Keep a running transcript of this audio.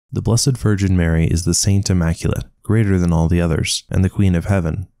The Blessed Virgin Mary is the Saint Immaculate, greater than all the others, and the Queen of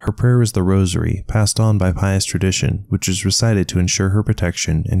Heaven. Her prayer is the rosary, passed on by pious tradition, which is recited to ensure her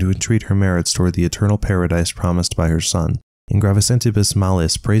protection and to entreat her merits toward the eternal paradise promised by her Son. Ingravescentibus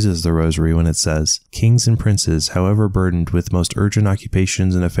Malis praises the rosary when it says, "Kings and princes, however burdened with most urgent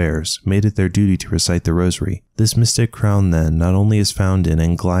occupations and affairs, made it their duty to recite the rosary." This mystic crown, then, not only is found in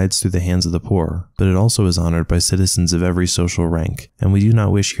and glides through the hands of the poor, but it also is honored by citizens of every social rank. And we do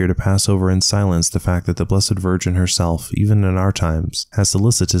not wish here to pass over in silence the fact that the Blessed Virgin herself, even in our times, has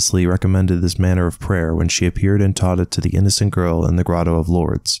solicitously recommended this manner of prayer when she appeared and taught it to the innocent girl in the Grotto of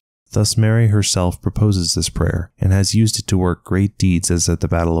Lourdes. Thus Mary herself proposes this prayer, and has used it to work great deeds as at the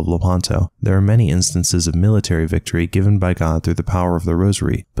Battle of Lepanto. There are many instances of military victory given by God through the power of the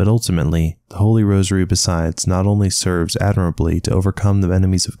Rosary, but ultimately, the Holy Rosary besides not only serves admirably to overcome the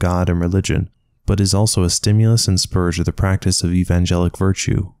enemies of God and religion, but is also a stimulus and spur to the practice of evangelic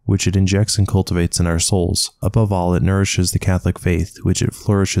virtue, which it injects and cultivates in our souls. Above all, it nourishes the Catholic faith, which it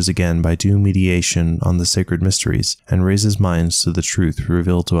flourishes again by due mediation on the sacred mysteries, and raises minds to the truth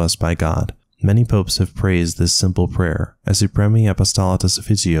revealed to us by God. Many popes have praised this simple prayer, as Supremi Apostolatus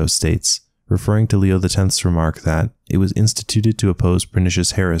Officio states, referring to Leo X's remark that it was instituted to oppose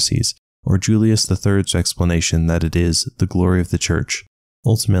pernicious heresies, or Julius III's explanation that it is the glory of the Church.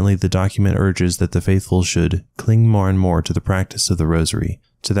 Ultimately, the document urges that the faithful should cling more and more to the practice of the Rosary,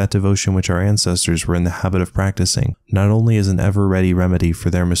 to that devotion which our ancestors were in the habit of practicing, not only as an ever-ready remedy for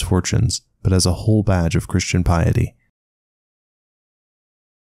their misfortunes, but as a whole badge of Christian piety.